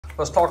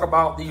let's talk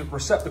about the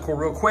receptacle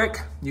real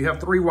quick. You have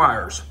 3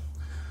 wires.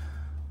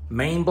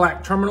 Main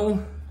black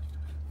terminal,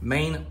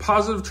 main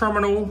positive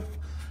terminal,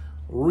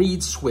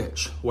 reed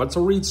switch. What's a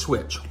reed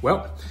switch?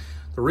 Well,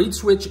 the reed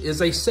switch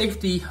is a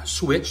safety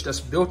switch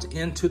that's built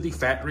into the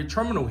factory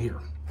terminal here.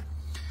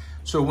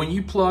 So when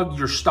you plug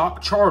your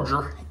stock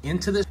charger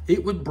into this,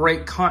 it would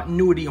break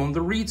continuity on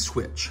the reed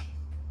switch.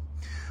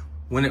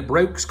 When it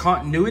breaks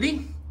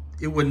continuity,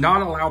 it would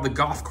not allow the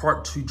golf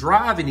cart to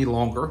drive any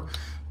longer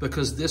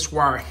because this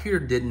wire here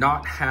did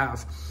not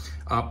have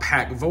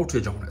pack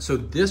voltage on it. So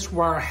this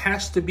wire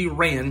has to be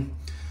ran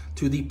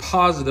to the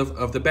positive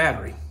of the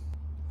battery.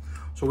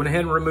 So I went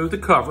ahead and removed the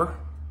cover,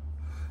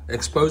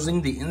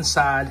 exposing the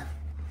inside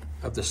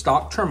of the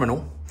stock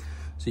terminal.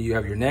 So you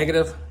have your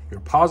negative,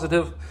 your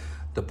positive.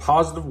 The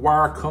positive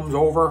wire comes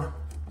over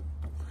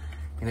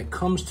and it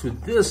comes to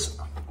this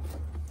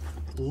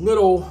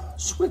little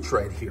switch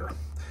right here.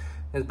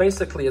 And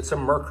basically it's a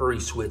mercury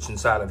switch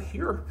inside of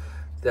here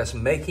that's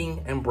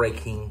making and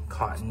breaking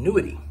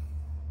continuity.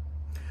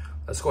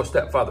 Let's go a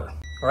step further.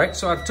 All right,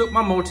 so I took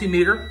my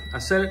multimeter, I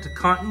set it to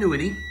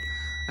continuity.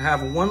 I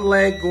have one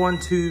leg going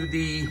to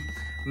the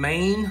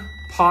main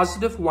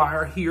positive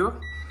wire here.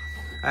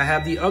 I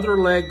have the other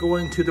leg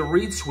going to the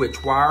reed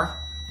switch wire.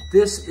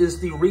 This is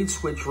the reed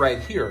switch right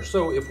here.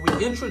 So if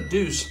we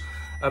introduce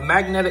a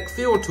magnetic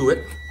field to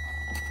it,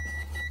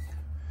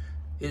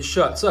 it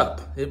shuts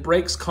up. It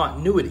breaks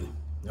continuity,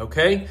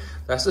 okay?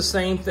 That's the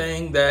same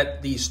thing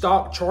that the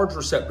stock charge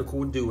receptacle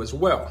would do as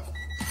well.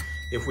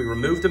 If we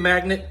remove the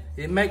magnet,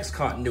 it makes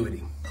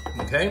continuity,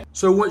 okay?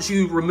 So once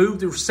you remove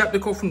the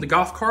receptacle from the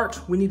golf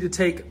cart, we need to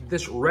take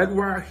this red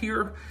wire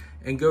here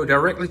and go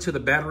directly to the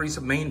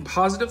battery's main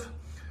positive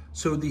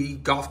so the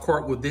golf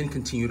cart would then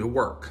continue to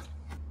work.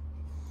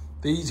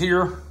 These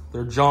here,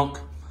 they're junk.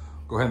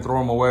 Go ahead and throw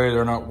them away.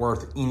 They're not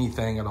worth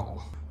anything at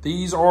all.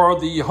 These are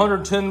the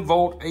 110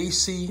 volt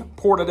AC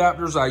port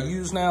adapters I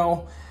use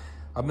now.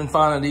 I've been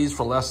finding these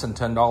for less than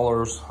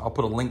 $10. I'll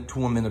put a link to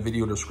them in the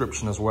video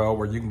description as well,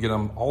 where you can get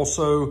them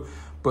also,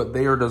 but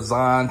they are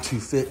designed to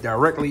fit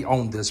directly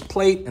on this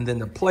plate, and then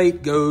the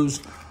plate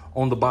goes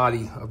on the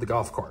body of the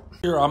golf cart.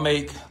 Here I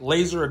make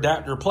laser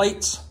adapter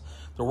plates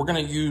that we're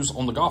gonna use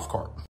on the golf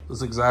cart. This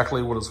is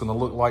exactly what it's gonna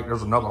look like.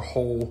 There's another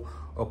hole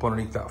up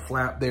underneath that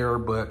flap there,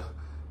 but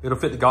it'll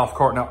fit the golf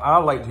cart. Now, I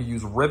like to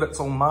use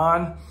rivets on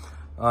mine.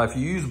 If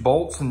you use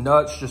bolts and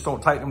nuts, just don't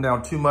tighten them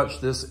down too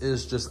much. This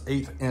is just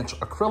 1/8 inch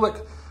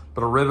acrylic,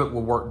 but a rivet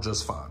will work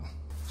just fine.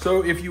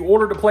 So if you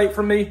ordered a plate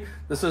from me,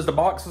 this is the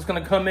box that's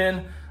gonna come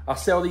in. I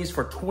sell these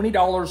for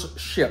 $20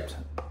 shipped,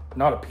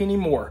 not a penny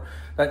more.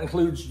 That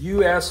includes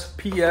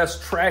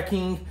USPS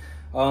tracking,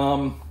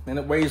 and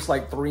it weighs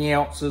like 3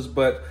 ounces,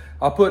 but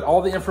I'll put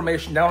all the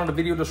information down in the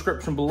video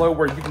description below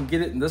where you can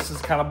get it, and this is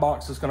the kind of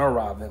box it's gonna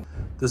arrive in.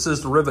 This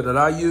is the rivet that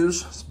I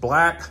use. It's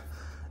black.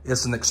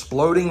 It's an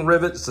exploding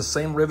rivet. It's the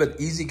same rivet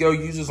EZGO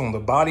uses on the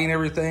body and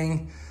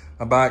everything.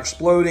 By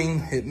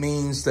exploding, it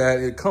means that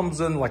it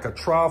comes in like a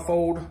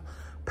trifold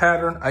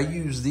pattern. I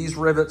use these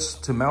rivets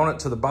to mount it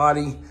to the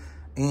body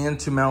and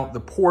to mount the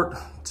port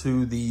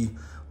to the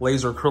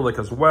laser acrylic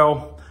as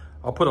well.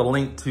 I'll put a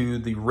link to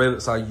the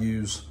rivets I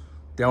use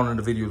down in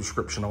the video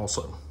description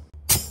also.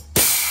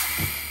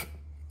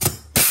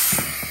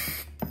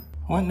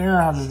 Went in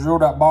there, I just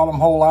drilled that bottom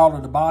hole out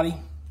of the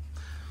body.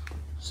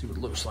 See what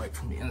it looks like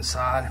from the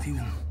inside, if you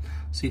can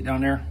see it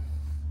down there.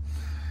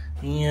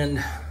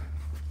 And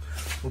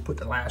we'll put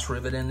the last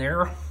rivet in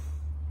there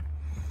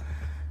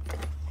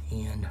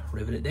and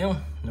rivet it down.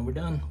 And then we're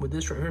done with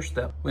this right here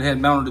step. Went ahead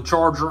and mounted the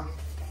charger.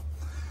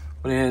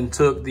 Went ahead and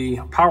took the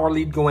power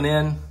lead going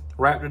in,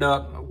 wrapped it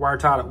up, wire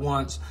tied it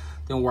once,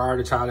 then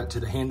wire tied it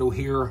to the handle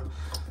here.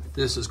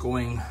 This is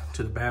going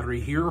to the battery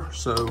here.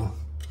 So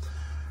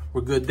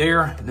we're good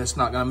there, and it's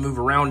not gonna move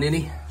around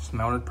any. It's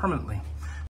mounted permanently.